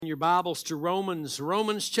your Bibles to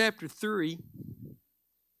Romans chapter 3.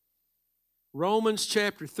 Romans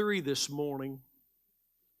chapter 3 this morning.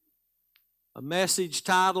 A message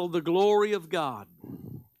titled, The Glory of God.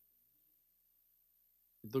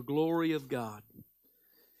 The Glory of God.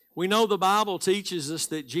 We know the Bible teaches us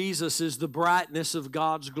that Jesus is the brightness of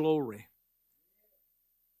God's glory.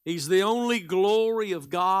 He's the only glory of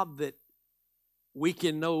God that we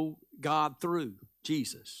can know God through,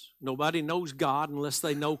 Jesus. Nobody knows God unless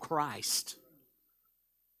they know Christ.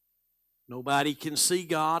 Nobody can see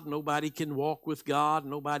God. Nobody can walk with God.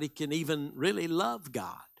 Nobody can even really love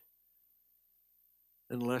God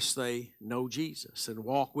unless they know Jesus and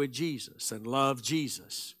walk with Jesus and love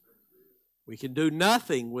Jesus. We can do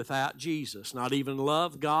nothing without Jesus, not even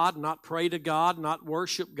love God, not pray to God, not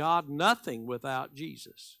worship God, nothing without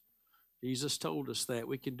Jesus. Jesus told us that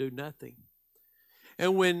we can do nothing.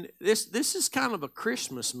 And when this is kind of a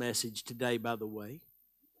Christmas message today, by the way.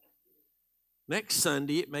 Next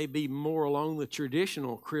Sunday, it may be more along the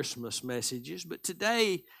traditional Christmas messages, but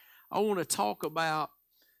today I want to talk about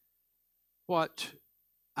what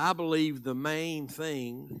I believe the main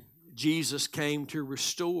thing Jesus came to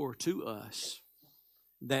restore to us,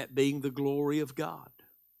 that being the glory of God.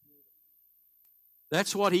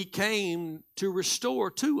 That's what He came to restore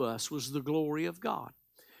to us, was the glory of God.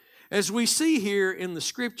 As we see here in the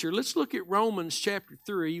Scripture, let's look at Romans chapter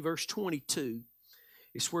 3, verse 22.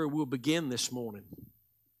 It's where we'll begin this morning.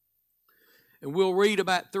 And we'll read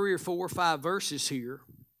about 3 or 4 or 5 verses here.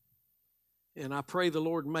 And I pray the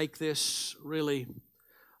Lord make this really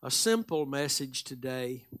a simple message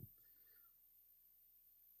today,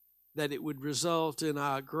 that it would result in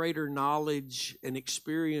a greater knowledge and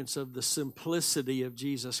experience of the simplicity of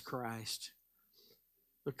Jesus Christ.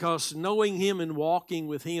 Because knowing Him and walking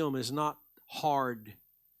with Him is not hard.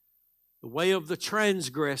 The way of the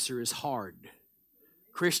transgressor is hard.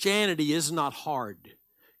 Christianity is not hard.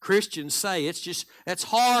 Christians say it's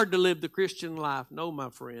hard to live the Christian life. No, my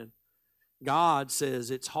friend. God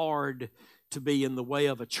says it's hard to be in the way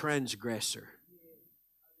of a transgressor.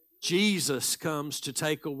 Jesus comes to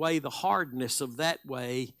take away the hardness of that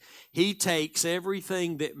way. He takes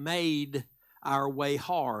everything that made our way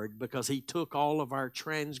hard because He took all of our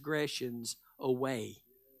transgressions away.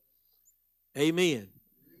 Amen.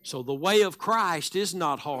 So the way of Christ is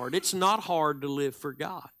not hard. It's not hard to live for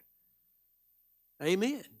God.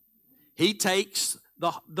 Amen. He takes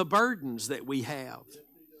the burdens that we have.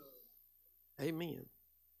 Amen.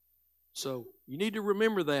 So you need to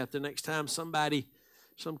remember that the next time some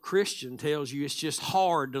Christian tells you it's just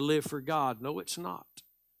hard to live for God. No, it's not.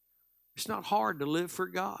 It's not hard to live for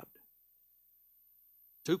God.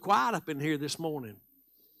 Too quiet up in here this morning.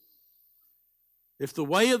 If the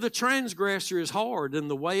way of the transgressor is hard, then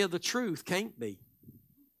the way of the truth can't be.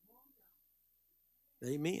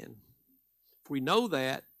 Amen. If we know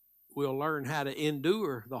that, we'll learn how to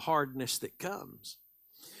endure the hardness that comes.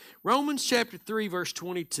 Romans chapter 3, verse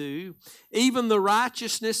 22, even the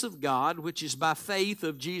righteousness of God, which is by faith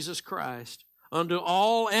of Jesus Christ, unto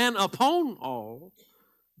all and upon all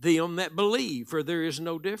them that believe, for there is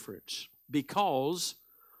no difference, because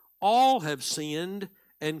all have sinned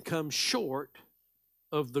and come short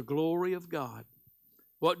of the glory of God.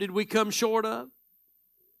 What did we come short of?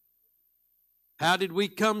 How did we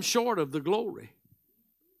come short of the glory?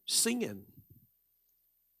 Sin.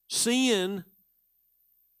 Sin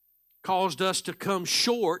caused us to come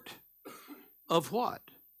short of what?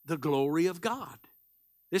 The glory of God.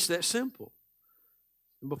 It's that simple.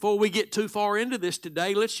 And before we get too far into this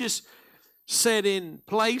today, let's just set in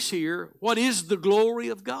place here, what is the glory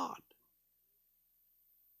of God?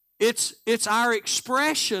 It's our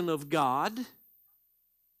expression of God.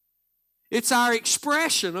 It's our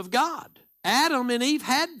expression of God. Adam and Eve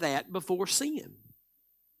had that before sin.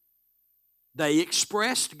 They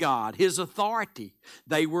expressed God, His authority.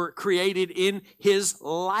 They were created in His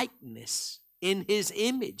likeness, in His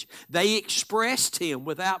image. They expressed Him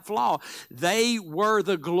without flaw. They were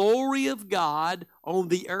the glory of God on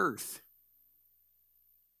the earth.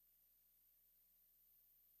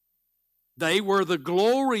 They were the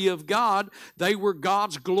glory of God. They were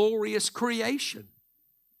God's glorious creation.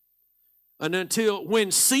 And until when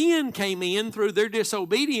sin came in through their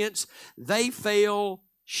disobedience, they fell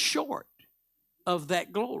short of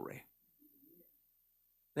that glory.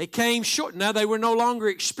 They came short. Now they were no longer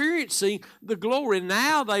experiencing the glory.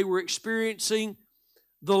 Now they were experiencing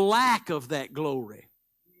the lack of that glory.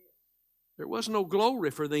 There was no glory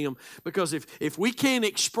for them, because if we can't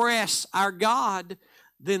express our God,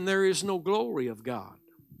 then there is no glory of God.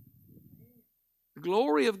 The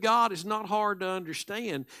glory of God is not hard to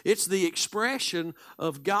understand. It's the expression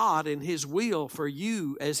of God and His will for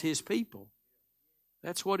you as His people.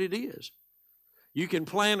 That's what it is. You can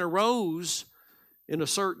plant a rose in a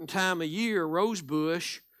certain time of year, a rose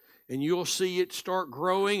bush, and you'll see it start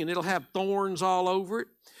growing, and it'll have thorns all over it,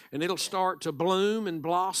 and it'll start to bloom and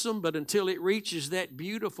blossom, but until it reaches that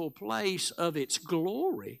beautiful place of its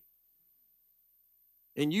glory.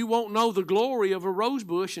 And you won't know the glory of a rose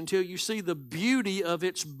bush until you see the beauty of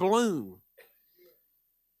its bloom.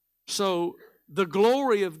 So the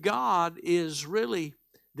glory of God is really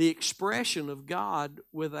the expression of God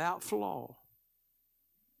without flaw.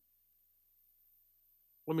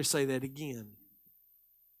 Let me say that again.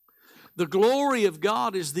 The glory of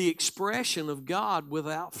God is the expression of God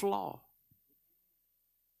without flaw.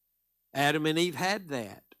 Adam and Eve had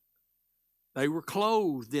that. They were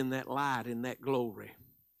clothed in that light, in that glory.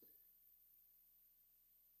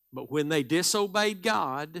 But when they disobeyed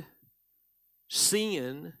God,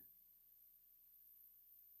 sin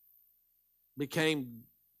became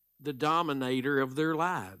the dominator of their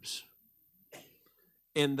lives.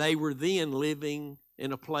 And they were then living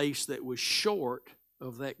in a place that was short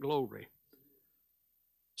of that glory.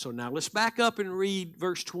 So now let's back up and read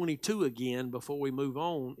verse 22 again before we move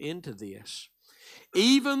on into this.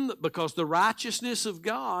 Even because the righteousness of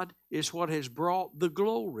God is what has brought the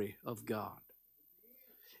glory of God.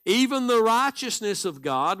 Even the righteousness of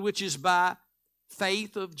God, which is by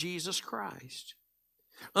faith of Jesus Christ.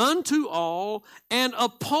 Unto all and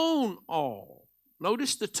upon all.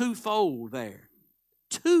 Notice the twofold there.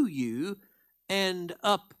 To you and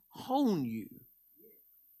upon you.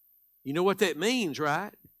 You know what that means,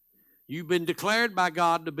 right? You've been declared by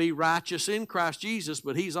God to be righteous in Christ Jesus,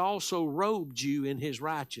 but He's also robed you in His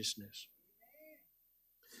righteousness.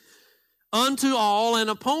 Unto all and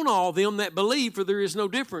upon all them that believe, for there is no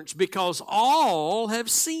difference, because all have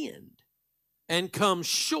sinned and come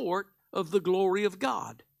short of the glory of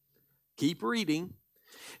God. Keep reading.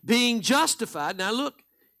 Being justified. Now look,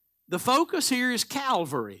 the focus here is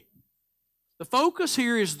Calvary. The focus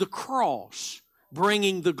here is the cross,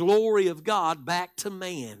 bringing the glory of God back to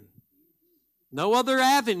man. No other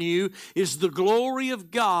avenue is the glory of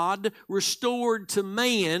God restored to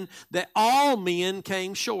man that all men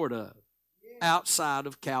came short of outside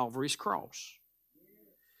of Calvary's cross.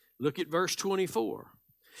 Look at verse 24.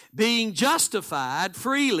 Being justified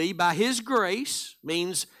freely by His grace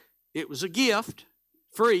means it was a gift,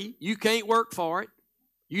 free. You can't work for it.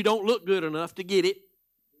 You don't look good enough to get it.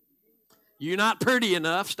 You're not pretty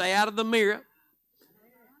enough. Stay out of the mirror.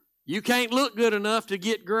 You can't look good enough to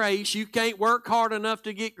get grace. You can't work hard enough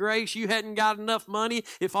to get grace. You hadn't got enough money.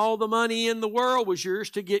 If all the money in the world was yours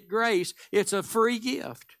to get grace, it's a free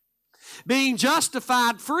gift. Being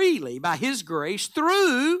justified freely by His grace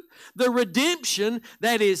through the redemption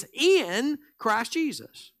that is in Christ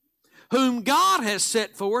Jesus, whom God has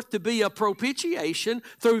set forth to be a propitiation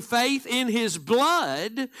through faith in His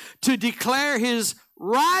blood to declare His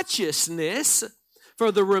righteousness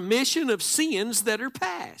for the remission of sins that are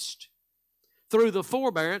past through the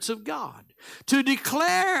forbearance of God. To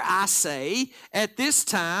declare, I say, at this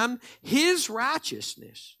time, His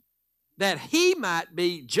righteousness, that He might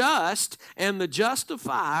be just and the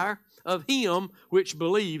justifier of him which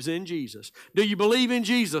believes in Jesus. Do you believe in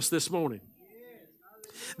Jesus this morning?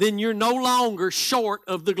 Then you're no longer short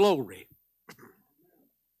of the glory.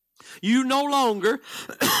 You no longer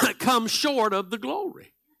come short of the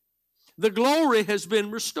glory. The glory has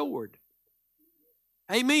been restored.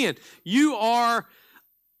 Amen. You are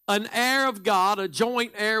an heir of God, a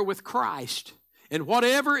joint heir with Christ. And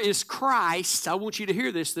whatever is Christ, I want you to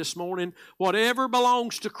hear this morning, whatever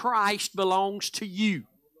belongs to Christ belongs to you.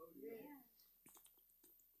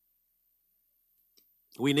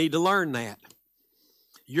 We need to learn that.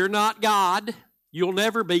 You're not God. You'll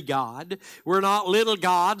never be God. We're not little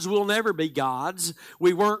gods. We'll never be gods.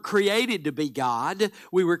 We weren't created to be God.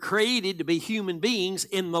 We were created to be human beings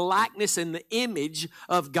in the likeness and the image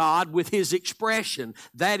of God with His expression.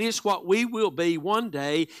 That is what we will be one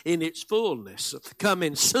day in its fullness.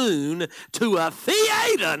 Coming soon to a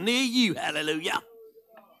theater near you. Hallelujah.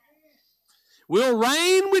 We'll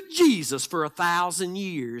reign with Jesus for 1,000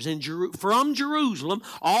 years from Jerusalem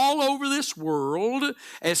all over this world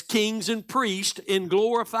as kings and priests in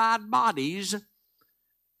glorified bodies,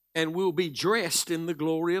 and we'll be dressed in the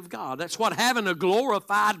glory of God. That's what having a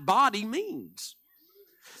glorified body means.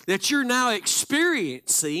 That you're now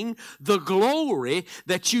experiencing the glory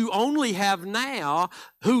that you only have now,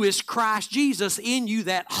 who is Christ Jesus in you,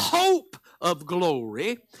 that hope of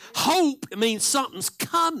glory. Hope means something's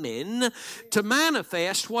coming to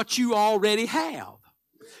manifest what you already have.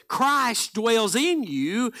 Christ dwells in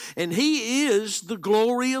you, and He is the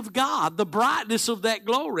glory of God, the brightness of that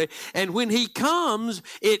glory. And when He comes,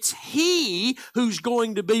 it's He who's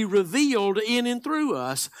going to be revealed in and through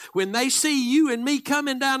us. When they see you and me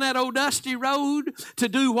coming down that old dusty road to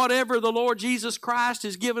do whatever the Lord Jesus Christ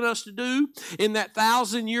has given us to do in that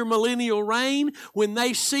 1,000-year millennial reign, when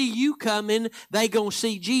they see you coming, they going to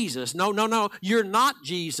see Jesus. No, you're not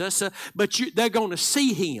Jesus, but they're going to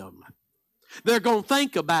see Him. They're going to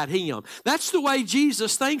think about Him. That's the way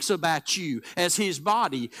Jesus thinks about you as His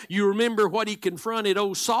body. You remember what He confronted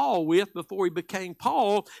old Saul with before he became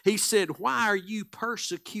Paul. He said, "Why are you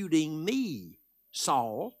persecuting me,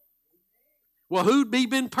 Saul?" Well, who'd he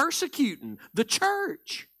been persecuting? The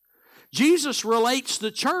church. Jesus relates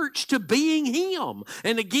the church to being Him.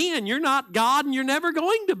 And again, you're not God and you're never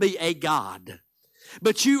going to be a God.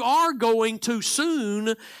 But you are going to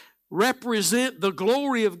soon represent the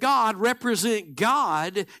glory of God, represent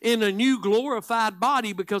God in a new glorified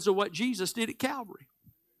body because of what Jesus did at Calvary.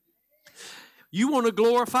 You want a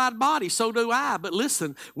glorified body, so do I. But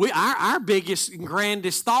listen, our biggest and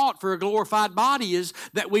grandest thought for a glorified body is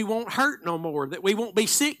that we won't hurt no more, that we won't be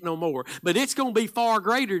sick no more. But it's going to be far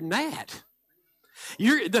greater than that.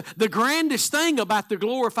 The grandest thing about the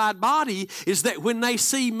glorified body is that when they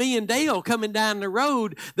see me and Dale coming down the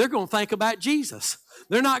road, they're going to think about Jesus.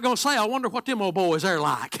 They're not going to say, "I wonder what them old boys are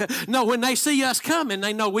like." No, when they see us coming,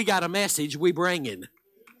 they know we got a message we bringing.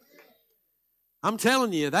 I'm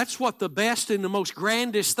telling you, that's what the best and the most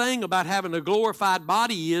grandest thing about having a glorified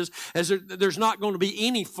body is there's not going to be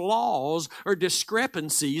any flaws or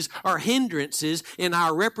discrepancies or hindrances in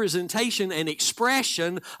our representation and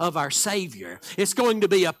expression of our Savior. It's going to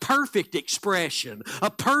be a perfect expression, a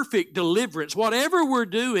perfect deliverance. Whatever we're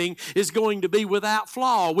doing is going to be without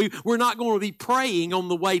flaw. We're not going to be praying on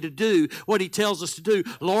the way to do what He tells us to do.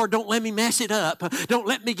 "Lord, don't let me mess it up. Don't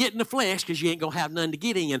let me get in the flesh," because you ain't going to have none to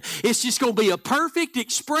get in. It's just going to be a perfect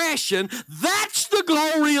expression. That's the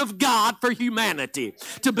glory of God for humanity.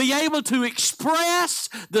 To be able to express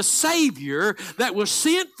the Savior that was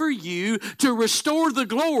sent for you to restore the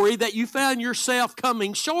glory that you found yourself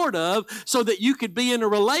coming short of, so that you could be in a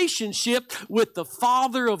relationship with the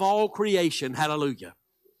Father of all creation. Hallelujah.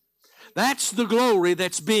 That's the glory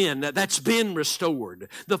that's been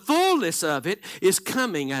restored. The fullness of it is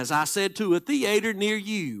coming, as I said, to a theater near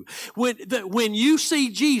you. When you see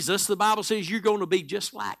Jesus, the Bible says you're going to be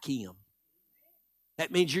just like Him.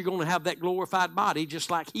 That means you're going to have that glorified body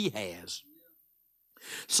just like He has.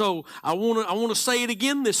 So I want to say it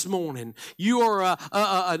again this morning. You are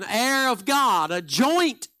an heir of God, a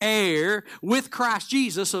joint heir with Christ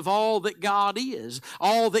Jesus of all that God is,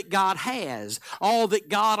 all that God has, all that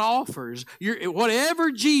God offers.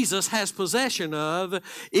 Whatever Jesus has possession of,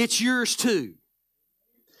 it's yours too.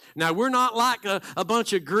 Now, we're not like a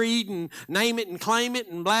bunch of greed and name it and claim it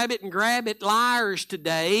and blab it and grab it liars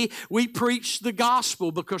today. We preach the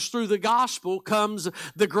gospel because through the gospel comes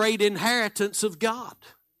the great inheritance of God.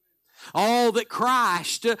 All that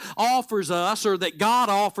Christ offers us, or that God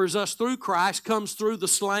offers us through Christ, comes through the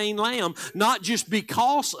slain Lamb. Not just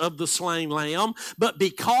because of the slain Lamb, but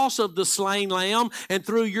because of the slain Lamb and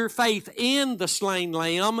through your faith in the slain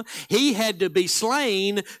Lamb. He had to be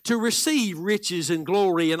slain to receive riches and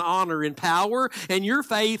glory and honor and power, and your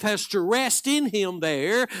faith has to rest in Him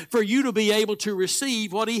there for you to be able to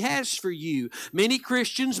receive what He has for you. Many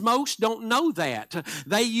Christians, most don't know that.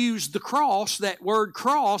 They use the cross, that word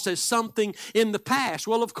cross, as something in the past.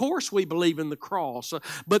 Well, of course we believe in the cross,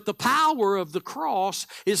 but the power of the cross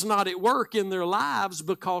is not at work in their lives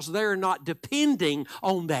because they're not depending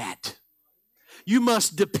on that. You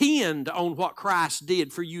must depend on what Christ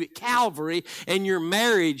did for you at Calvary, and your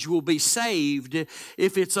marriage will be saved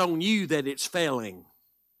if it's on you that it's failing.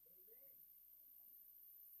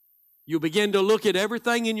 You'll begin to look at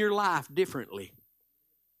everything in your life differently.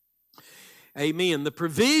 Amen. The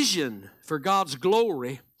provision for God's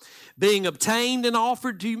glory being obtained and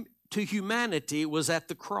offered to humanity was at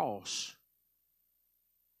the cross.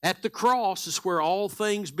 At the cross is where all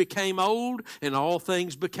things became old and all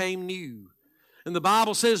things became new. And the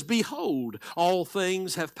Bible says, "Behold, all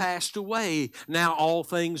things have passed away. Now all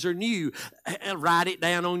things are new." Write it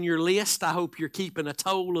down on your list. I hope you're keeping a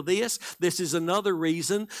toll of this. This is another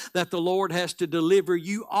reason that the Lord has to deliver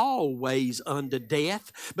you always unto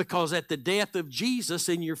death, because at the death of Jesus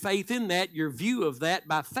and your faith in that, your view of that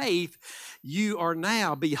by faith, you are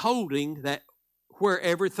now beholding that where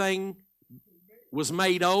everything was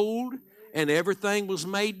made old and everything was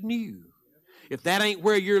made new. If that ain't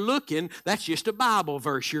where you're looking, that's just a Bible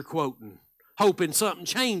verse you're quoting. hoping something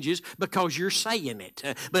changes because you're saying it,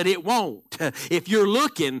 but it won't. If you're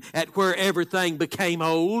looking at where everything became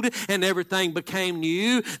old and everything became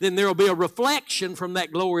new, then there will be a reflection from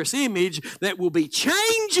that glorious image that will be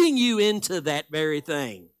changing you into that very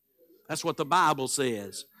thing. That's what the Bible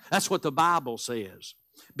says. That's what the Bible says.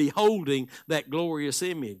 Beholding that glorious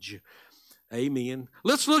image. Amen.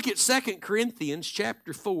 Let's look at 2 Corinthians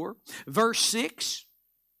chapter 4, verse 6.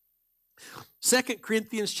 2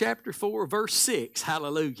 Corinthians chapter 4, verse 6.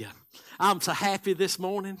 Hallelujah. I'm so happy this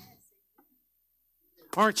morning.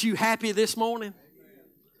 Aren't you happy this morning?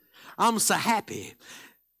 I'm so happy.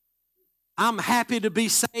 I'm happy to be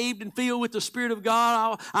saved and filled with the Spirit of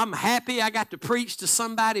God. I'm happy I got to preach to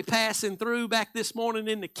somebody passing through back this morning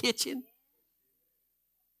in the kitchen.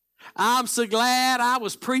 I'm so glad I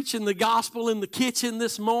was preaching the gospel in the kitchen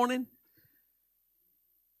this morning.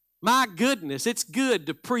 My goodness, it's good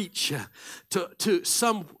to preach to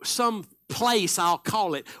some place, I'll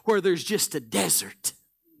call it, where there's just a desert.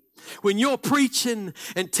 When you're preaching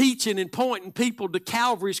and teaching and pointing people to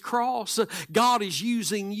Calvary's cross, God is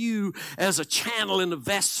using you as a channel and a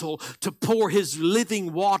vessel to pour His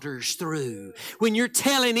living waters through. When you're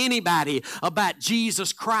telling anybody about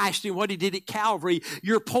Jesus Christ and what He did at Calvary,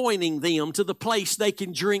 you're pointing them to the place they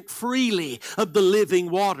can drink freely of the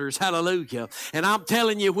living waters. Hallelujah. And I'm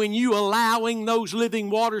telling you, when you allowing those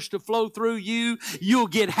living waters to flow through you, you'll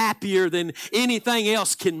get happier than anything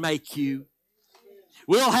else can make you.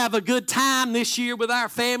 We'll have a good time this year with our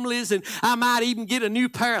families, and I might even get a new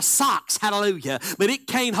pair of socks, hallelujah. But it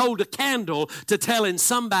can't hold a candle to telling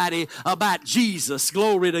somebody about Jesus,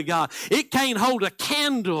 glory to God. It can't hold a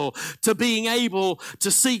candle to being able to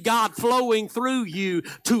see God flowing through you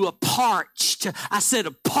to a parched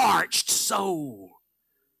soul.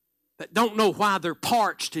 That don't know why they're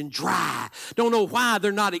parched and dry. Don't know why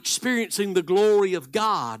they're not experiencing the glory of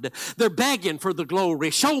God. They're begging for the glory.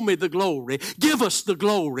 Show me the glory. Give us the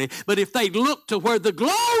glory. But if they look to where the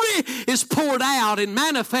glory is poured out and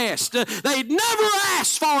manifest, they'd never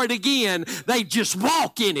ask for it again. They just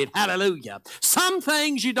walk in it. Hallelujah. Some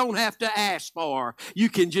things you don't have to ask for. You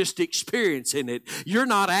can just experience in it. You're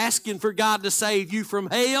not asking for God to save you from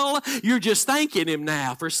hell. You're just thanking Him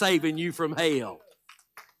now for saving you from hell.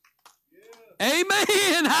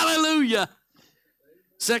 Amen. Hallelujah.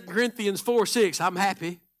 2 Corinthians 4:6. I'm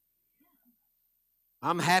happy.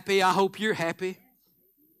 I'm happy. I hope you're happy.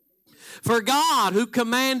 For God, who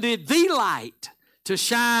commanded the light to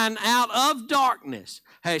shine out of darkness,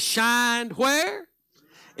 has shined where?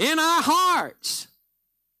 In our hearts,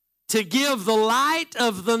 to give the light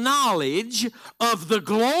of the knowledge of the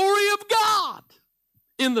glory of God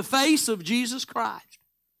in the face of Jesus Christ.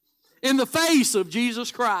 In the face of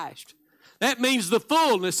Jesus Christ. That means the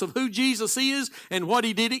fullness of who Jesus is and what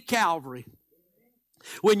He did at Calvary.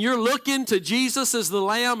 When you're looking to Jesus as the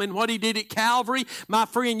Lamb and what He did at Calvary, my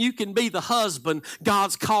friend, you can be the husband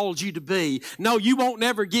God's called you to be. No, you won't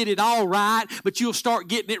never get it all right, but you'll start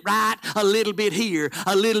getting it right a little bit here,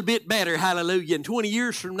 a little bit better. Hallelujah. And 20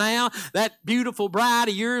 years from now, that beautiful bride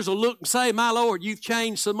of yours will look and say, my Lord, you've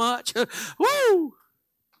changed so much. Woo!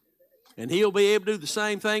 And He'll be able to do the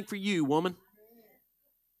same thing for you, woman.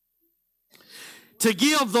 To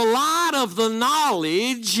give the light of the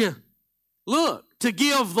knowledge, look, to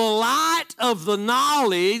give the light of the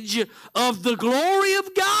knowledge of the glory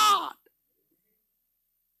of God.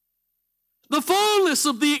 The fullness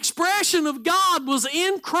of the expression of God was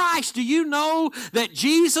in Christ. Do you know that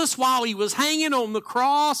Jesus, while He was hanging on the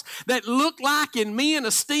cross, that looked like and men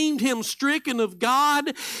esteemed Him stricken of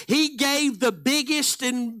God, He gave the biggest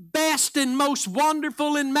and best and most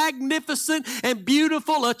wonderful and magnificent and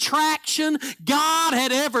beautiful attraction God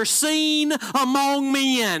had ever seen among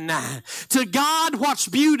men. To God, what's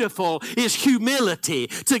beautiful is humility.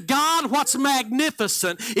 To God, what's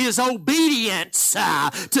magnificent is obedience.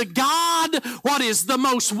 To God, what is the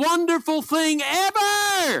most wonderful thing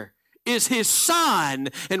ever is His Son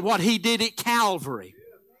and what He did at Calvary.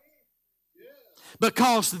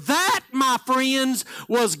 Because that, my friends,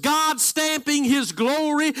 was God stamping His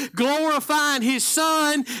glory, glorifying His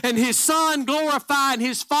Son, and His Son glorifying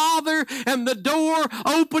His Father, and the door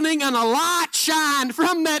opening and a light shined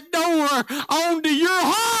from that door onto your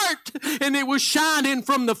heart, and it was shining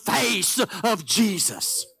from the face of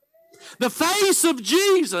Jesus. The face of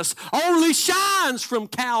Jesus only shines from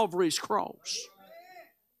Calvary's cross.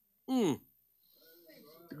 The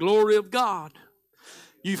glory of God.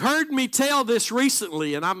 You've heard me tell this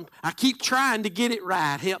recently, and I keep trying to get it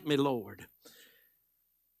right. Help me, Lord.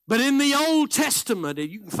 But in the Old Testament, and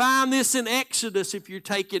you can find this in Exodus if you're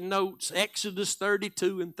taking notes, Exodus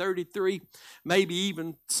 32 and 33, maybe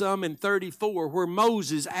even some in 34, where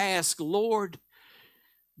Moses asked, Lord,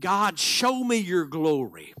 God, show me your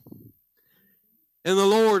glory. And the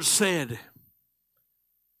Lord said,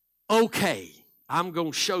 okay, I'm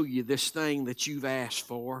going to show you this thing that you've asked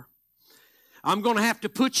for. I'm going to have to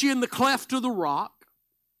put you in the cleft of the rock,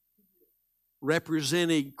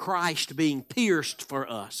 representing Christ being pierced for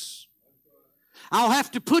us. I'll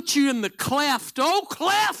have to put you in the cleft, oh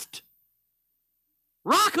cleft,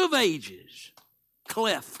 rock of ages,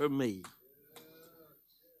 cleft for me.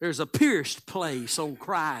 There's a pierced place on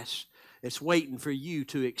Christ that's waiting for you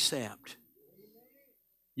to accept.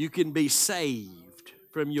 You can be saved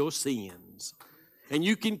from your sins, and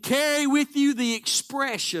you can carry with you the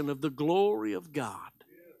expression of the glory of God.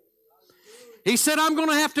 He said, I'm going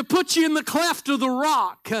to have to put you in the cleft of the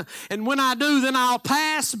rock. And when I do, then I'll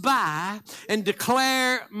pass by and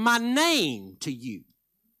declare my name to you.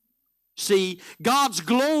 See, God's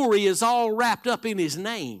glory is all wrapped up in His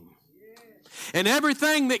name. And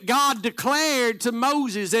everything that God declared to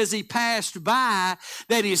Moses as he passed by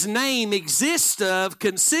that His name consists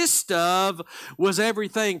of, was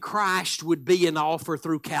everything Christ would be and offer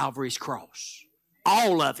through Calvary's cross.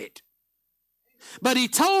 All of it. But He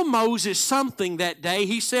told Moses something that day.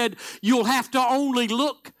 He said, you'll have to only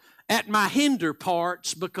look at my hinder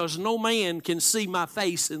parts because no man can see my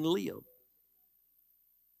face and live.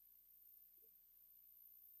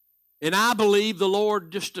 And I believe the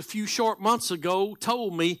Lord just a few short months ago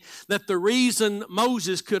told me that the reason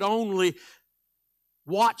Moses could only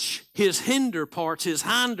watch his hinder parts,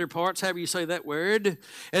 however you say that word,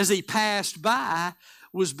 as he passed by,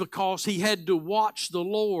 was because he had to watch the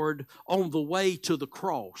Lord on the way to the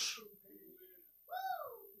cross.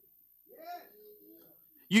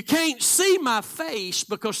 You can't see my face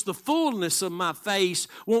because the fullness of my face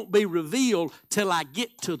won't be revealed till I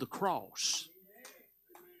get to the cross.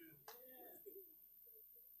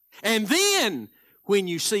 And then, when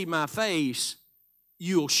you see my face,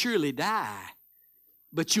 you'll surely die,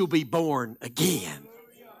 but you'll be born again.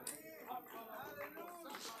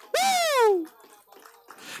 Woo!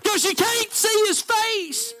 Because you can't see His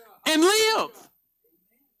face and live.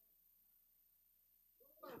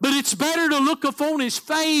 But it's better to look upon His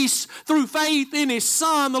face through faith in His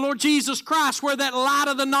Son, the Lord Jesus Christ, where that light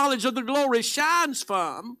of the knowledge of the glory shines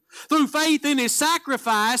from, through faith in His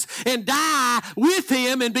sacrifice, and die with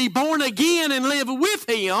Him and be born again and live with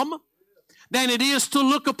Him, than it is to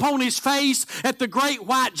look upon His face at the great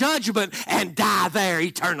white judgment and die there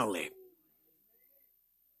eternally.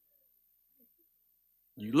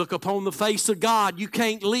 You look upon the face of God, you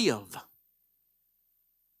can't live.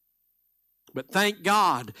 But thank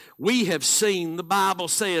God, we have seen, the Bible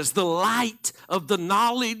says, the light of the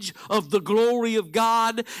knowledge of the glory of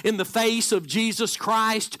God in the face of Jesus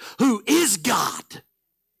Christ, who is God.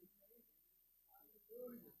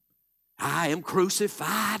 I am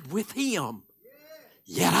crucified with Him,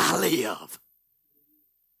 yet I live.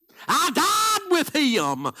 I died with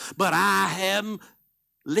Him, but I am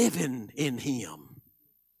living in Him.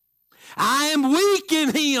 I am weak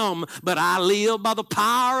in Him, but I live by the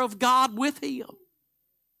power of God with Him.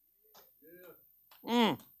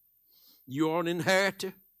 You are an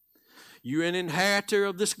inheritor. You're an inheritor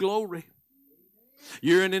of this glory.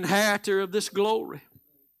 You're an inheritor of this glory.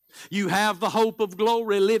 You have the hope of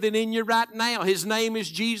glory living in you right now. His name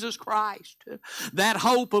is Jesus Christ. That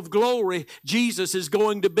hope of glory, Jesus is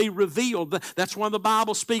going to be revealed. That's why the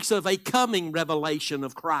Bible speaks of a coming revelation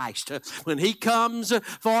of Christ. When He comes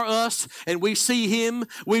for us and we see Him,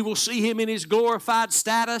 we will see Him in His glorified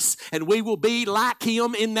status, and we will be like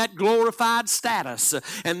Him in that glorified status.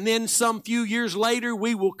 And then some few years later,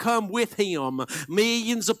 we will come with Him.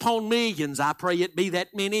 Millions upon millions. I pray it be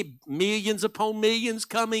that many. Millions upon millions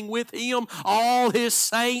coming with Him, all His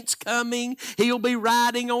saints coming. He'll be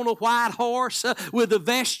riding on a white horse with a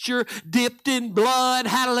vesture dipped in blood.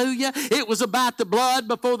 Hallelujah. It was about the blood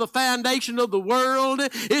before the foundation of the world.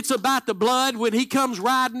 It's about the blood when He comes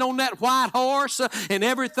riding on that white horse, and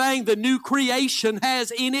everything the new creation has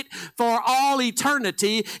in it for all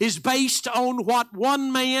eternity is based on what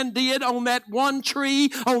one man did on that one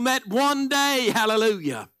tree on that one day.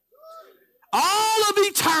 Hallelujah. All of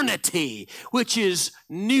eternity, which is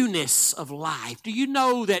newness of life. Do you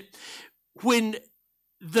know that when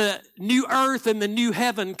the new earth and the new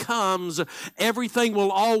heaven comes, everything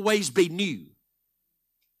will always be new?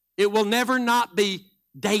 It will never not be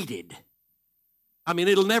dated.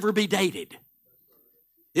 It'll never be dated.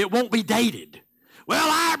 It won't be dated. Well,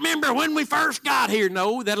 I remember when we first got here.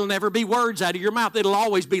 No, that'll never be words out of your mouth. It'll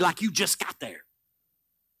always be like you just got there.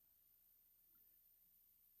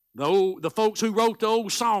 The folks who wrote the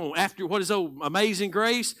old song after what is old Amazing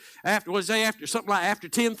Grace, after something like after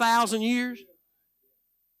 10,000 years,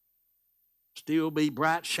 still be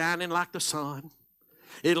bright shining like the sun.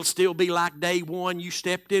 It'll still be like day one you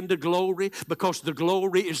stepped into glory, because the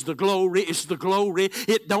glory is the glory is the glory.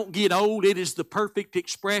 It don't get old. It is the perfect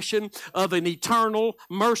expression of an eternal,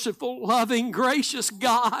 merciful, loving, gracious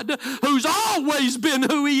God who's always been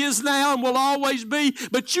who He is now and will always be.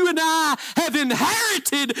 But you and I have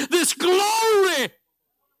inherited this glory.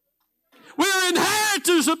 We're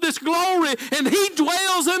inheritors of this glory, and He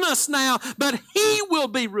dwells in us now, but He will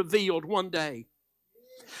be revealed one day.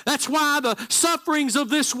 That's why the sufferings of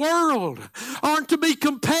this world aren't to be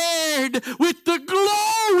compared with the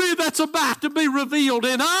glory that's about to be revealed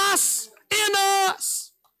in us. In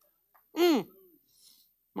us.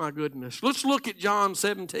 My goodness. Let's look at John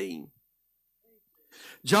 17.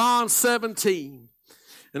 John 17.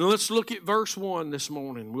 And let's look at verse 1 this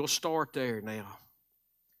morning. We'll start there now.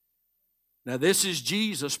 Now this is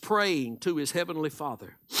Jesus praying to His Heavenly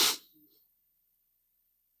Father.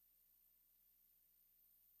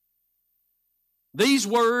 These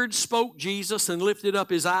words spoke Jesus and lifted up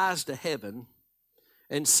His eyes to heaven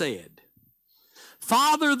and said,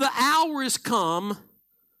 Father, the hour is come,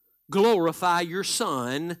 glorify your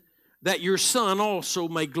Son, that your Son also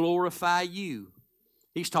may glorify you.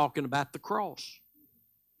 He's talking about the cross.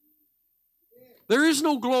 There is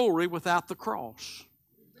no glory without the cross.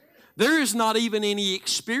 There is not even any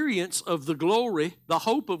experience of the glory, the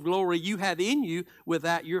hope of glory you have in you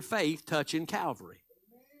without your faith touching Calvary.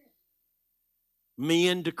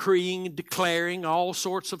 Men decreeing and declaring all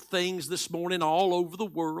sorts of things this morning all over the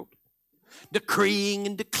world. Decreeing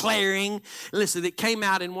and declaring. Listen, it came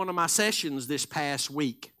out in one of my sessions this past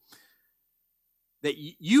week that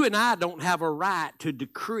you and I don't have a right to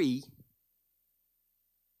decree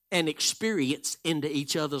and experience into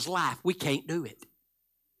each other's life. We can't do it.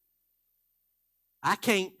 I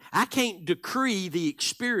can't decree the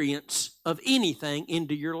experience of anything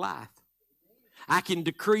into your life. I can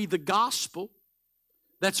decree the gospel.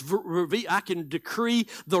 I can decree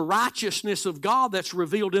the righteousness of God that's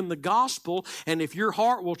revealed in the gospel, and if your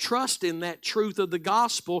heart will trust in that truth of the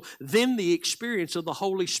gospel, then the experience of the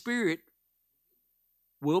Holy Spirit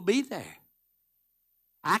will be there.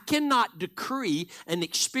 I cannot decree an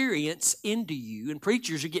experience into you, and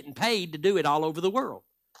preachers are getting paid to do it all over the world.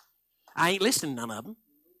 I ain't listening to none of them.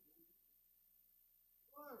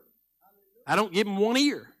 I don't give them one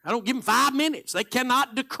ear. I don't give them 5 minutes. They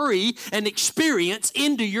cannot decree an experience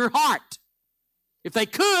into your heart. If they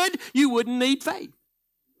could, you wouldn't need faith.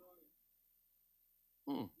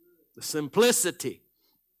 The simplicity.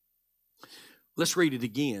 Let's read it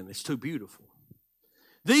again. It's too beautiful.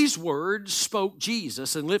 These words spoke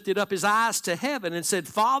Jesus and lifted up His eyes to heaven and said,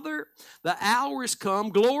 Father, the hour is come.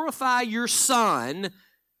 Glorify your Son,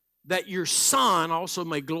 that your Son also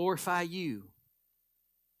may glorify you.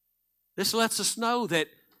 This lets us know that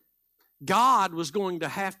God was going to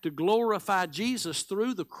have to glorify Jesus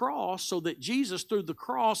through the cross so that Jesus through the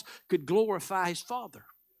cross could glorify His Father.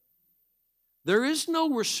 There is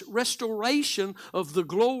no restoration of the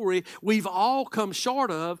glory we've all come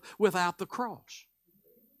short of without the cross.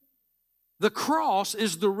 The cross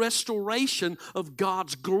is the restoration of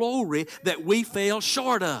God's glory that we fell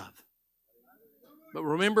short of. But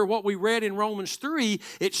remember what we read in Romans 3,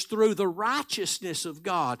 it's through the righteousness of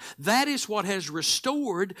God. That is what has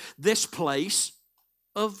restored this place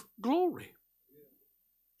of glory.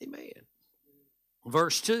 Amen.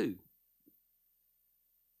 Verse 2.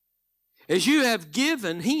 As you have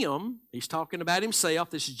given Him, He's talking about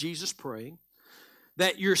Himself, this is Jesus praying,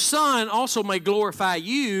 that your Son also may glorify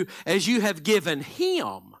you as you have given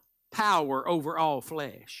Him power over all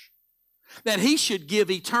flesh, that He should give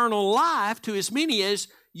eternal life to as many as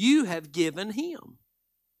you have given Him.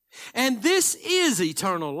 And this is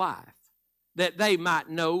eternal life, that they might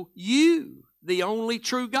know you, the only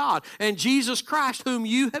true God, and Jesus Christ whom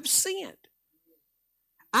you have sent.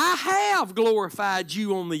 I have glorified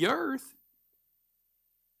you on the earth.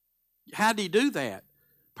 How did He do that?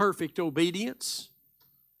 Perfect obedience,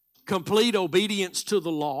 complete obedience to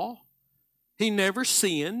the law. He never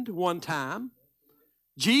sinned one time.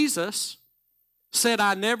 Jesus said,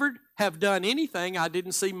 I never have done anything I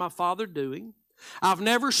didn't see my Father doing. I've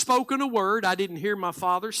never spoken a word I didn't hear my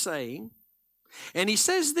Father saying. And He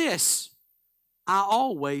says this, I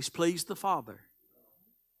always please the Father.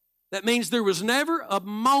 That means there was never a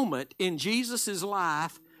moment in Jesus'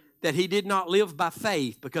 life that He did not live by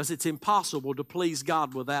faith, because it's impossible to please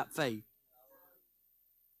God without faith.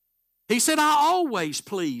 He said, I always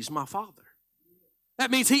please my Father.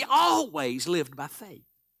 That means He always lived by faith.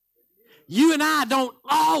 You and I don't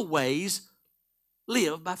always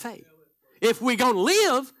live by faith. If we're going to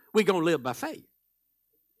live, we're going to live by faith.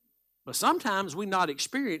 But sometimes we're not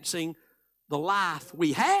experiencing the life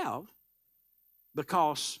we have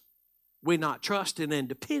because we're not trusting and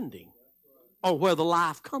depending on where the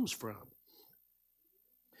life comes from.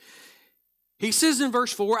 He says in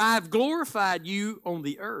verse 4, I have glorified you on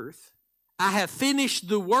the earth. I have finished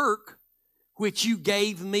the work which you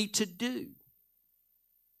gave me to do.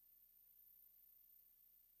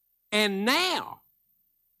 And now,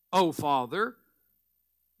 O Father,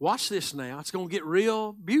 watch this now. It's going to get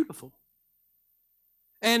real beautiful.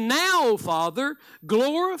 And now, O Father,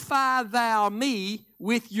 glorify thou me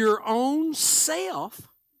with your own self,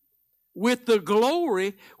 with the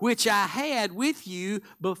glory which I had with you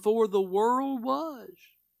before the world was.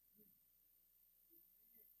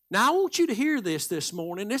 Now, I want you to hear this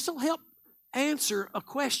morning. This will help answer a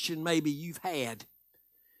question maybe you've had.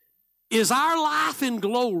 Is our life in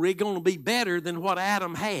glory going to be better than what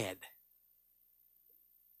Adam had?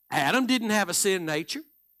 Adam didn't have a sin nature.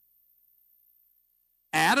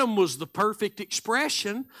 Adam was the perfect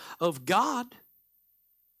expression of God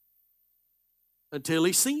until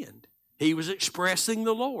he sinned. He was expressing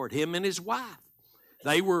the Lord, him and his wife.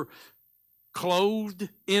 They were clothed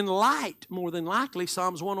in light, more than likely.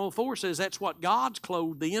 Psalms 104 says that's what God's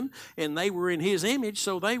clothed in, and they were in his image,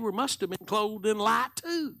 so they must have been clothed in light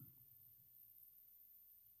too.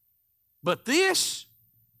 But this,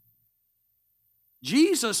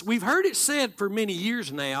 Jesus, we've heard it said for many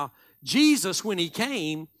years now, Jesus, when he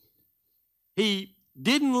came, he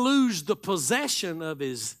didn't lose the possession of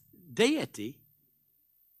his deity,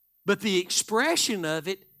 but the expression of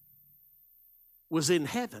it was in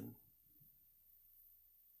heaven.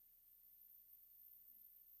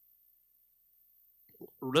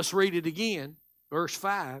 Let's read it again, verse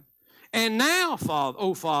 5. And now, Father,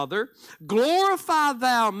 O Father, glorify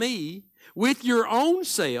thou me with your own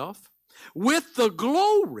self, with the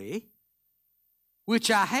glory which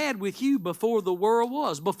I had with you before the world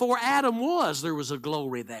was. Before Adam was, there was a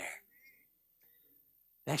glory there.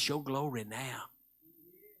 That's your glory now.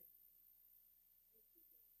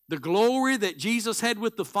 The glory that Jesus had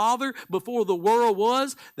with the Father before the world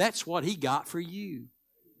was, that's what he got for you.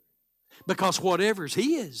 Because whatever's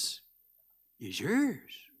his is yours.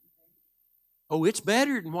 Oh, it's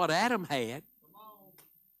better than what Adam had.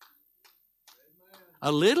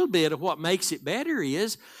 A little bit of what makes it better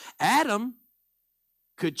is Adam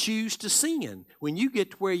could choose to sin. When you get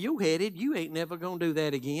to where you're headed, you ain't never going to do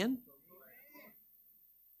that again.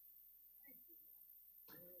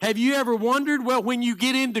 Have you ever wondered, well, when you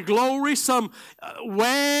get into glory,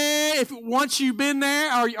 once you've been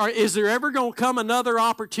there, or is there ever going to come another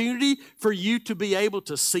opportunity for you to be able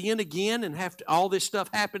to sin again and have all this stuff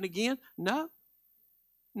happen again? No.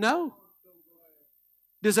 No.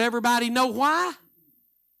 Does everybody know why?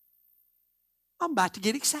 I'm about to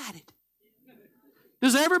get excited.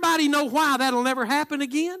 Does everybody know why that'll never happen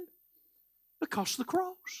again? Because of the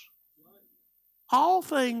cross. All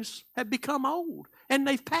things have become old, and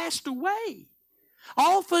they've passed away.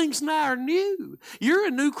 All things now are new. You're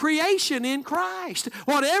a new creation in Christ.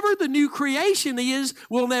 Whatever the new creation is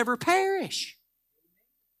will never perish.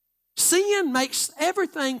 Sin makes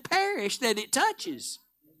everything perish that it touches.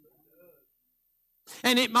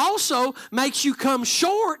 And it also makes you come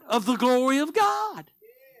short of the glory of God.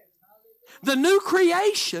 The new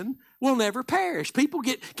creation will never perish. People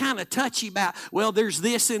get kind of touchy about, well, there's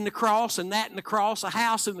this in the cross and that in the cross, a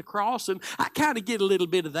house in the cross, and I kind of get a little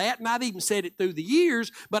bit of that, and I've even said it through the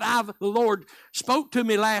years, but the Lord spoke to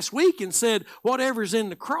me last week and said, whatever's in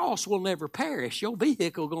the cross will never perish. Your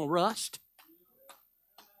vehicle going to rust.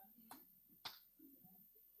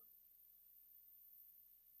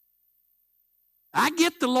 I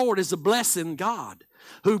get the Lord as a blessing God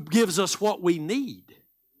who gives us what we need.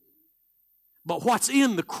 But what's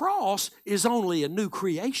in the cross is only a new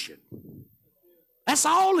creation. That's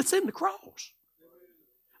all that's in the cross.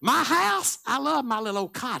 My house, I love my little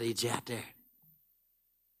old cottage out there.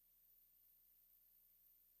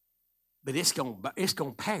 But it's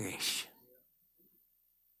gonna perish.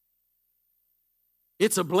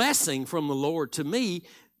 It's a blessing from the Lord to me,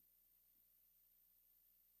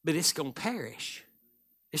 but it's going to perish.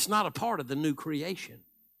 It's not a part of the new creation.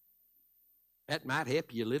 That might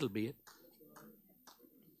help you a little bit.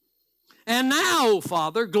 And now, O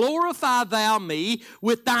Father, glorify thou me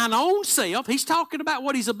with thine own self. He's talking about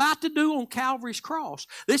what he's about to do on Calvary's cross.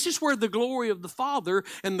 This is where the glory of the Father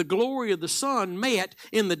and the glory of the Son met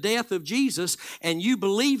in the death of Jesus, and you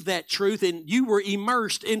believe that truth and you were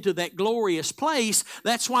immersed into that glorious place.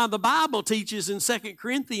 That's why the Bible teaches in 2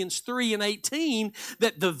 Corinthians 3:18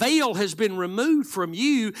 that the veil has been removed from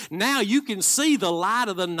you. Now you can see the light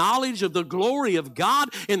of the knowledge of the glory of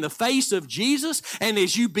God in the face of Jesus, and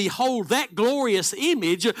as you behold that glorious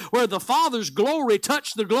image where the Father's glory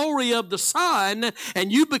touched the glory of the Son,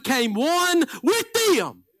 and you became one with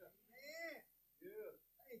them.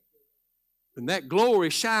 And that glory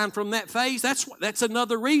shine from that face. That's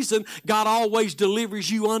another reason God always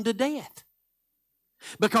delivers you unto death.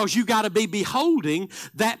 Because you got to be beholding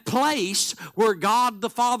that place where God the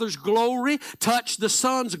Father's glory touched the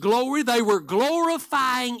Son's glory. They were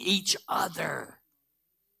glorifying each other.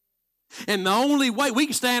 And the only way, we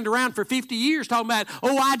can stand around for 50 years talking about,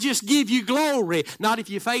 oh, I just give you glory. Not if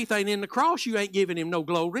your faith ain't in the cross, you ain't giving him no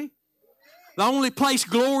glory. The only place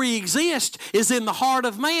glory exists is in the heart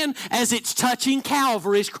of man as it's touching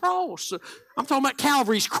Calvary's cross. I'm talking about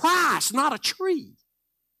Calvary's Christ, not a tree.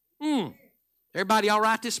 Everybody all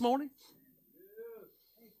right this morning?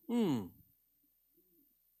 The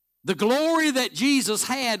glory that Jesus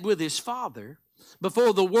had with his Father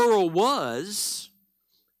before the world was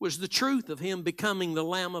the truth of him becoming the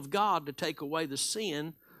Lamb of God to take away the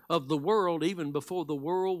sin of the world even before the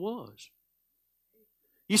world was.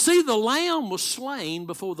 You see, the Lamb was slain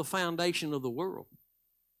before the foundation of the world.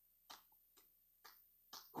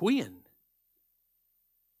 When?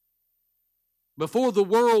 Before the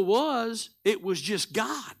world was, it was just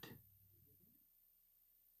God.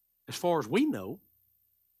 As far as we know.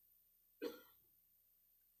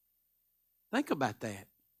 Think about that.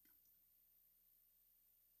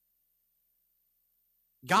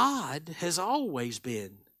 God has always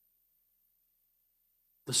been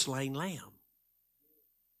the slain lamb.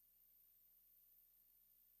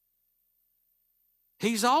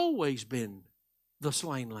 He's always been the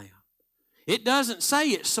slain lamb. It doesn't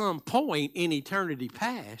say at some point in eternity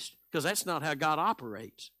past, because that's not how God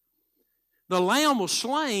operates. The lamb was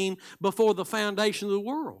slain before the foundation of the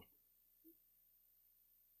world.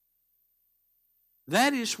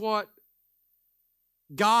 That is what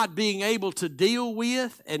God being able to deal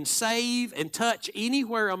with and save and touch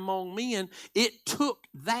anywhere among men, it took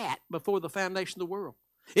that before the foundation of the world.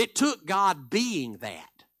 It took God being that.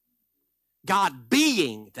 God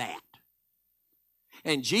being that.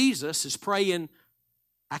 And Jesus is praying,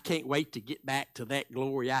 I can't wait to get back to that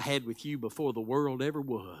glory I had with you before the world ever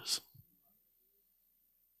was.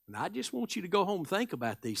 And I just want you to go home and think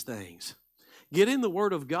about these things. Get in the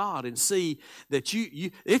Word of God and see that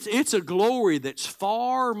it's a glory that's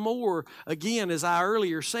far more, again, as I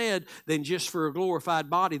earlier said, than just for a glorified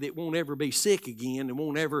body that won't ever be sick again and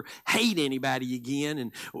won't ever hate anybody again.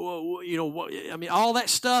 And, all that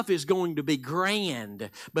stuff is going to be grand.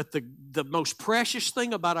 But the most precious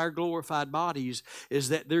thing about our glorified bodies is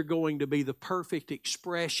that they're going to be the perfect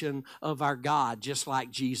expression of our God, just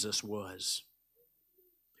like Jesus was,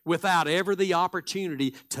 without ever the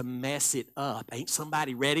opportunity to mess it up. Ain't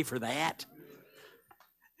somebody ready for that?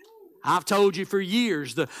 I've told you for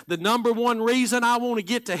years, the number one reason I want to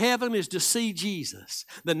get to heaven is to see Jesus.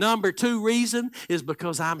 The number two reason is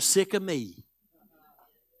because I'm sick of me.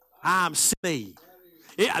 I'm sick of me.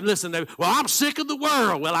 Yeah, listen, well, I'm sick of the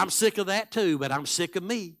world. Well, I'm sick of that too, but I'm sick of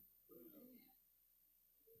me.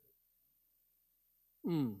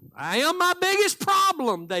 I am my biggest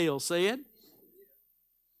problem, Dale said.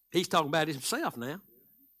 He's talking about himself now.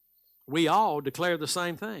 We all declare the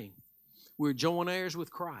same thing. We're joint heirs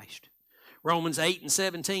with Christ. Romans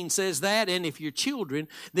 8:17 says that, and if you're children,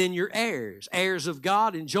 then you're heirs, heirs of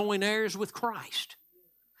God and joint heirs with Christ.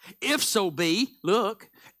 If so be, look,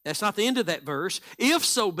 that's not the end of that verse, if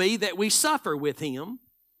so be that we suffer with him,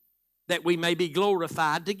 that we may be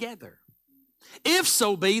glorified together. If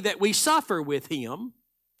so be that we suffer with him,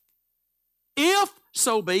 if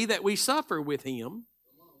so be that we suffer with him,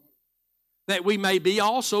 that we may be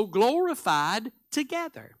also glorified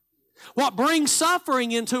together. What brings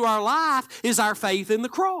suffering into our life is our faith in the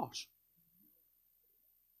cross.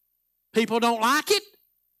 People don't like it,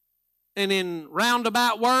 and in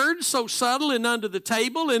roundabout words, so subtle and under the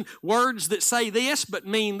table, and words that say this but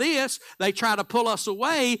mean this, they try to pull us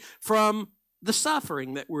away from the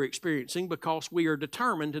suffering that we're experiencing because we are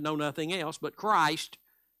determined to know nothing else but Christ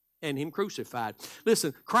and him crucified.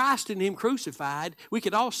 Listen, Christ and him crucified, we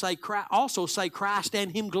could also say Christ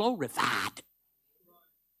and him glorified.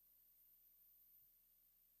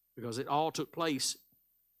 Because it all took place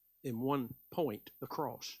in one point, the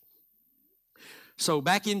cross. So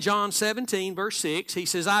back in John 17, verse 6, he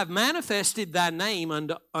says, I've manifested thy name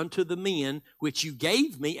unto the men which you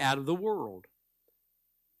gave me out of the world.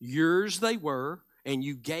 Yours they were, and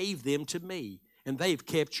you gave them to me, and they've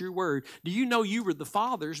kept your word. Do you know you were the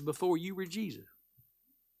Father's before you were Jesus?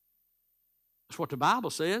 That's what the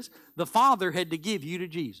Bible says. The Father had to give you to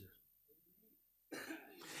Jesus.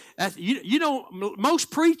 You know,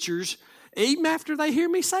 most preachers, even after they hear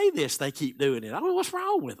me say this, they keep doing it. I don't know what's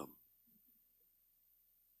wrong with them.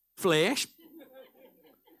 Flesh.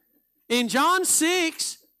 In John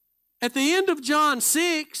 6, at the end of John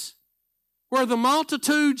 6, where the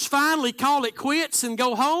multitudes finally call it quits and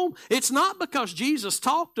go home, it's not because Jesus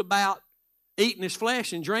talked about eating his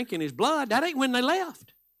flesh and drinking his blood. That ain't when they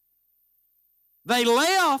left. They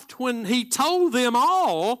left when he told them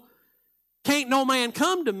all, can't no man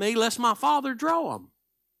come to me lest my Father draw him.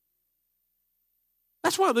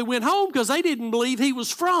 That's why they went home, because they didn't believe he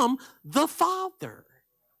was from the Father.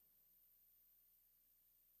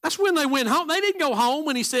 That's when they went home. They didn't go home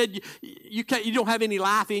when he said, you don't have any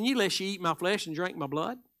life in you unless you eat my flesh and drink my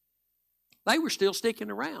blood. They were still sticking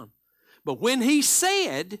around. But when he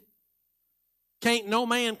said, can't no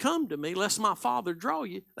man come to me lest my Father draw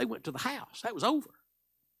you, they went to the house. That was over.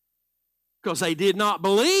 Because they did not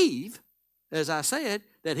believe, as I said,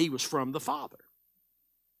 that he was from the Father.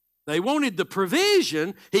 They wanted the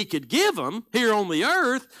provision he could give them here on the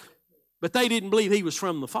earth, but they didn't believe he was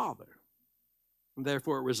from the Father. And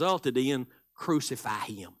therefore it resulted in crucify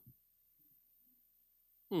him.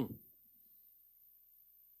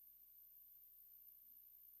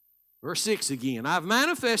 Verse 6 again. I've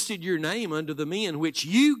manifested your name unto the men which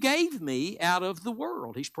you gave me out of the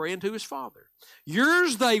world. He's praying to his Father.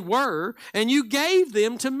 Yours they were, and you gave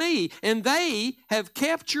them to me, and they have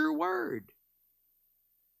kept your word.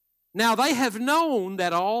 Now they have known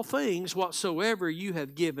that all things whatsoever you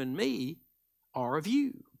have given me are of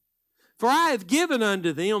you. For I have given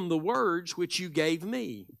unto them the words which you gave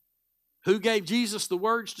me. Who gave Jesus the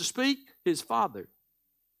words to speak? His Father.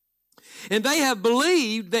 And they have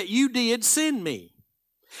believed that you did send me.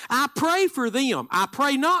 I pray for them. I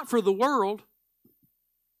pray not for the world.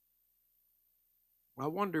 I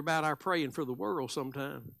wonder about our praying for the world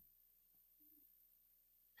sometime.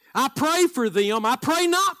 I pray for them. I pray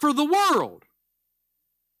not for the world.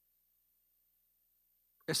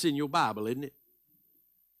 That's in your Bible, isn't it?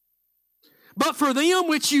 But for them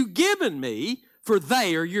which you've given me, for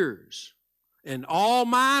they are yours. And all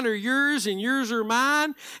mine are yours, and yours are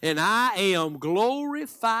mine, and I am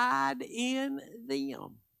glorified in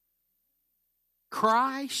them.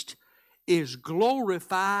 Christ is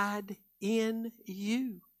glorified in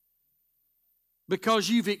you. Because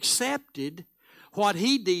you've accepted what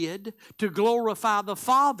he did to glorify the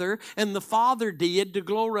Father, and the Father did to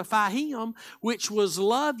glorify him, which was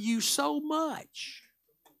love you so much.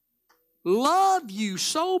 Love you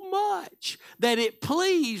so much that it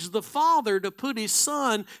pleased the Father to put his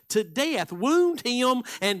Son to death, wound him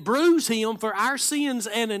and bruise him for our sins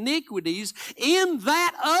and iniquities, in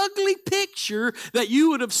that ugly picture that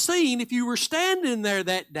you would have seen if you were standing there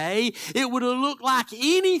that day. It would have looked like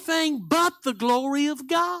anything but the glory of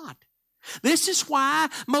God. This is why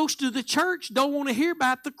most of the church don't want to hear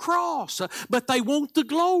about the cross, but they want the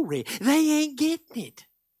glory. They ain't getting it.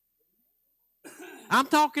 I'm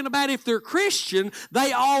talking about if they're Christian,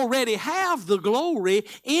 they already have the glory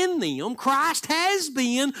in them. Christ has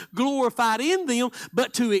been glorified in them,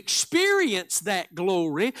 but to experience that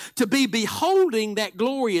glory, to be beholding that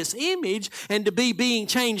glorious image, and to be being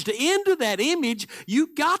changed into that image,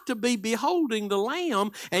 you've got to be beholding the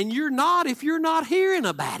Lamb, and you're not if you're not hearing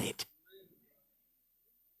about it.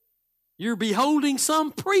 You're beholding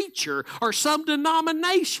some preacher or some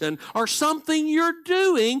denomination or something you're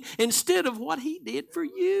doing instead of what he did for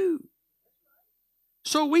you.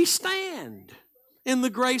 So we stand in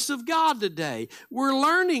the grace of God today. We're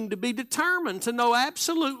learning to be determined to know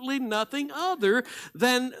absolutely nothing other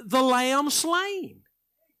than the Lamb slain.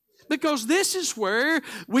 Because this is where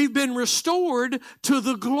we've been restored to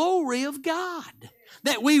the glory of God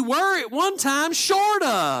that we were at one time short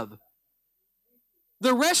of.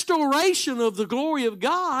 The restoration of the glory of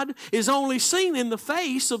God is only seen in the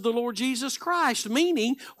face of the Lord Jesus Christ,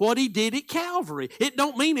 meaning what he did at Calvary. It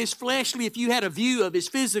don't mean his fleshly, if you had a view of his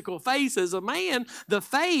physical face as a man, the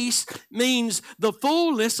face means the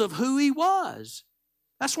fullness of who he was.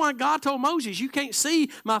 That's why God told Moses, you can't see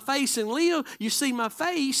my face and live. You see my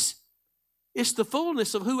face, it's the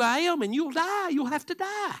fullness of who I am, and you'll die. You'll have to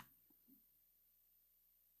die.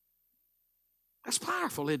 That's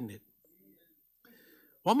powerful, isn't it?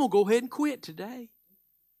 Well, I'm going to go ahead and quit today.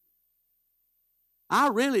 I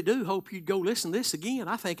really do hope you'd go listen to this again.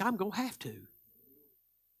 I think I'm going to have to.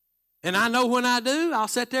 And I know when I do, I'll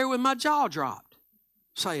sit there with my jaw dropped,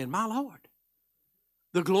 saying, my Lord,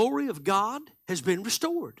 the glory of God has been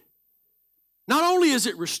restored. Not only is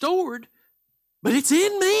it restored, but it's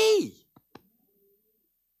in me.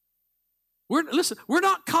 Listen, we're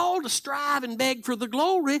not called to strive and beg for the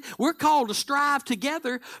glory. We're called to strive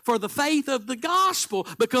together for the faith of the gospel,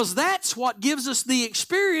 because that's what gives us the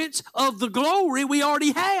experience of the glory we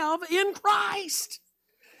already have in Christ.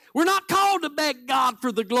 We're not called to beg God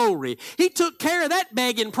for the glory. He took care of that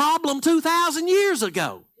begging problem 2,000 years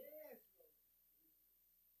ago.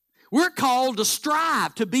 We're called to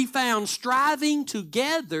strive, to be found striving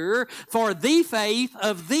together for the faith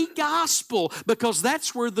of the gospel, because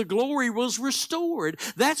that's where the glory was restored.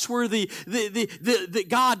 That's where the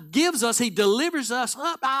God gives us. He delivers us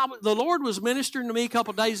up. The Lord was ministering to me a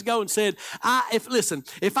couple days ago and said,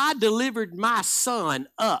 if I delivered my son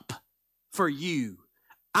up for you,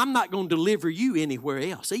 I'm not going to deliver you anywhere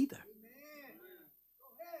else either.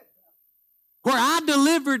 Where I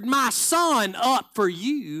delivered my son up for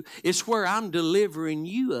you is where I'm delivering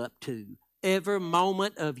you up to every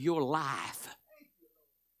moment of your life.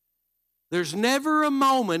 There's never a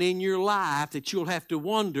moment in your life that you'll have to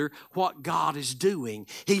wonder what God is doing.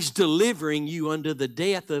 He's delivering you unto the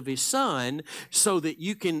death of His Son so that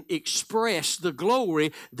you can express the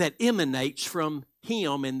glory that emanates from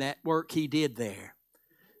Him and that work He did there.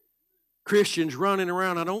 Christians running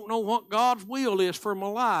around, I don't know what God's will is for my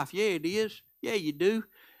life. Yeah, it is. Yeah, you do.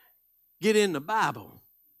 Get in the Bible.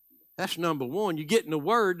 That's number one. You get in the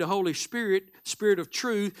Word, the Holy Spirit, Spirit of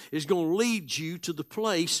truth, is going to lead you to the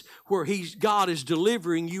place where God is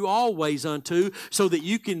delivering you always unto, so that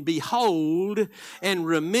you can behold and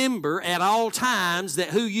remember at all times that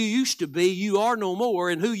who you used to be, you are no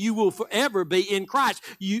more, and who you will forever be in Christ.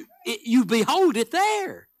 You behold it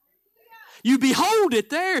there. You behold it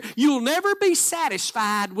there. You'll never be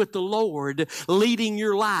satisfied with the Lord leading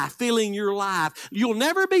your life, filling your life. You'll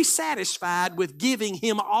never be satisfied with giving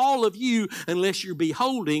Him all of you unless you're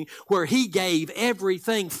beholding where He gave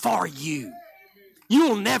everything for you.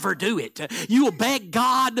 You'll never do it. You'll beg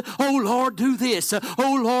God, oh Lord, do this.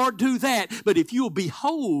 Oh Lord, do that. But if you'll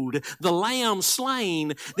behold the Lamb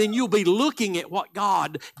slain, then you'll be looking at what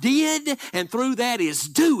God did and through that is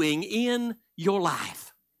doing in your life.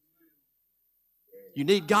 You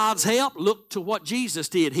need God's help? Look to what Jesus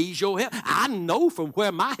did. He's your help. I know from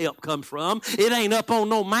where my help comes from. It ain't up on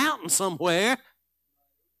no mountain somewhere.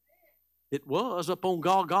 It was up on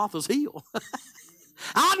Golgotha's hill.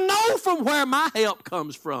 I know from where my help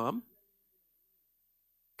comes from.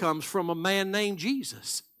 Comes from a man named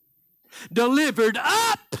Jesus. Delivered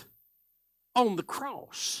up on the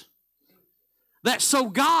cross. That so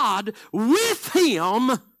God with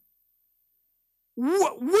Him,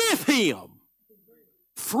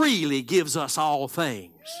 freely gives us all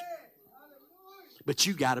things. But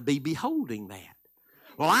you got to be beholding that.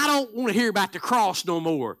 Well, I don't want to hear about the cross no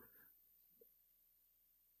more.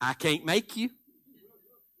 I can't make you.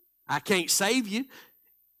 I can't save you.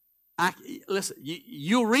 Listen,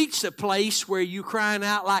 you'll reach a place where you're crying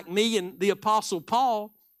out like me and the Apostle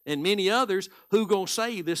Paul and many others, who gonna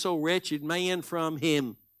save this old wretched man from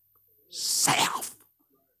himself?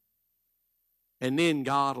 And then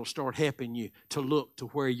God will start helping you to look to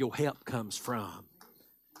where your help comes from.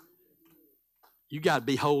 You got to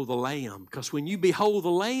behold the Lamb, because when you behold the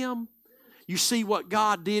Lamb, you see what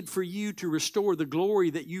God did for you to restore the glory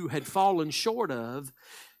that you had fallen short of,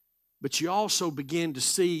 but you also begin to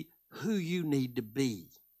see who you need to be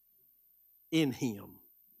in Him.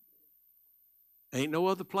 Ain't no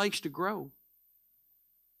other place to grow.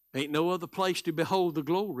 Ain't no other place to behold the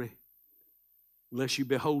glory unless you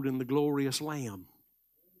beholding the glorious Lamb.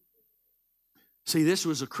 See, this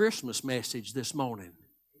was a Christmas message this morning.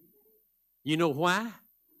 You know why?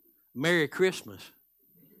 Merry Christmas.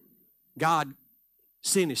 God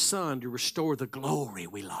sent His Son to restore the glory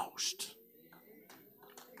we lost.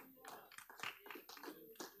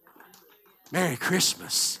 Merry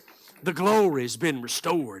Christmas. The glory has been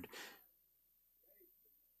restored.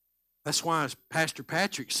 That's why, as Pastor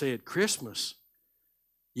Patrick said, Christmas,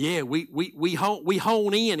 yeah, we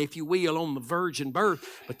hone in, if you will, on the virgin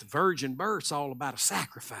birth, but the virgin birth's all about a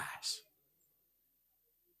sacrifice.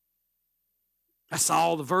 That's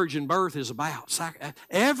all the virgin birth is about.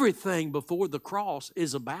 Everything before the cross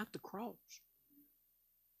is about the cross.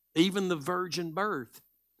 Even the virgin birth.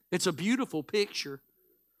 It's a beautiful picture.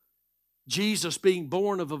 Jesus being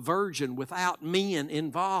born of a virgin without men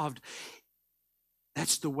involved.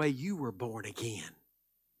 That's the way you were born again.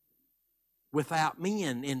 Without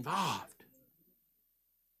men involved.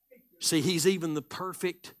 See, He's even the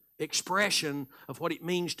perfect expression of what it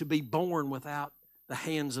means to be born without the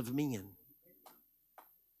hands of men.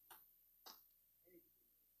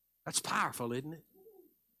 That's powerful, isn't it?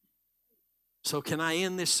 So can I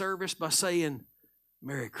end this service by saying,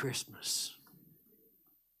 Merry Christmas?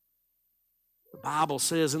 The Bible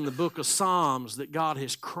says in the book of Psalms that God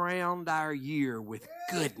has crowned our year with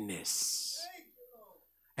goodness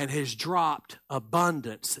and has dropped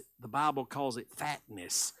abundance. The Bible calls it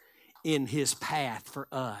fatness in His path for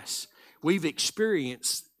us. We've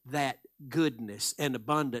experienced that goodness and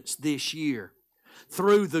abundance this year.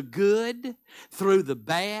 Through the good, through the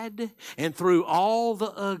bad, and through all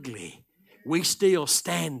the ugly, we still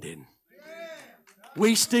standing.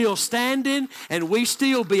 We still standing, and we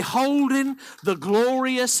still beholding the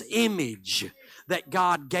glorious image that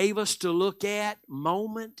God gave us to look at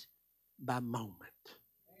moment by moment.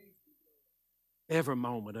 Every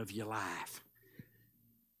moment of your life.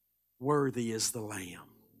 Worthy is the Lamb.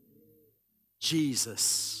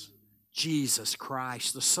 Jesus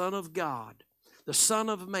Christ, the Son of God, the Son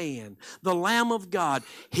of Man, the Lamb of God.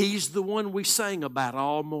 He's the one we sang about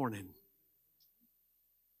all morning.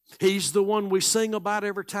 He's the one we sing about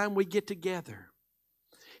every time we get together.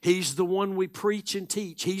 He's the one we preach and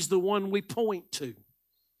teach. He's the one we point to.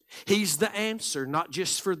 He's the answer, not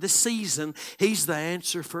just for the season. He's the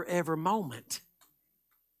answer for every moment.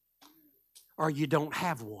 Or you don't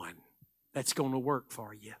have one that's going to work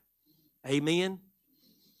for you. Amen?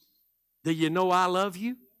 Do you know I love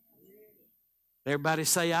you? Everybody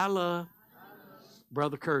say, I love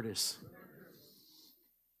Brother Curtis.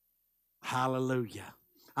 Hallelujah.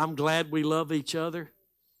 I'm glad we love each other.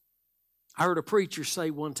 I heard a preacher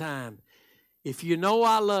say one time, if you know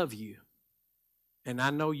I love you, and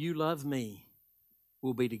I know you love me,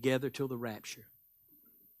 we'll be together till the rapture.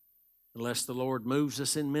 Unless the Lord moves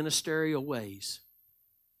us in ministerial ways.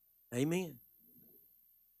 Amen.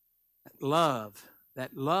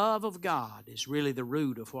 That love of God is really the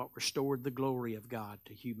root of what restored the glory of God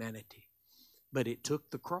to humanity. But it took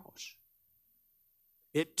the cross.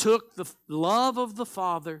 It took the love of the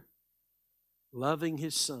Father loving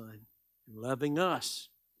His Son and loving us.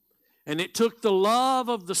 And it took the love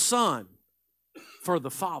of the Son for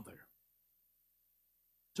the Father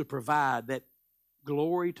to provide that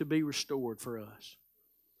glory to be restored for us.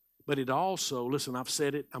 But it also, listen, I've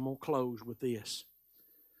said it, I'm going to close with this.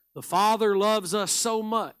 The Father loves us so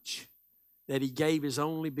much that He gave His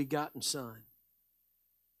only begotten Son.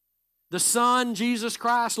 The Son, Jesus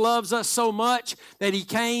Christ, loves us so much that He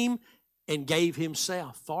came and gave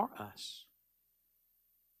Himself for us.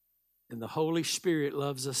 And the Holy Spirit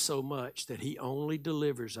loves us so much that He only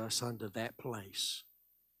delivers us unto that place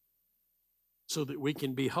so that we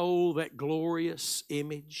can behold that glorious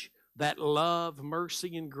image, that love,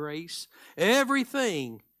 mercy, and grace.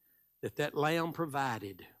 Everything that Lamb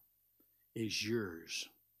provided is yours,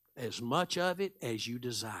 as much of it as you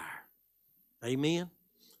desire. Amen?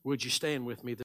 Would you stand with me?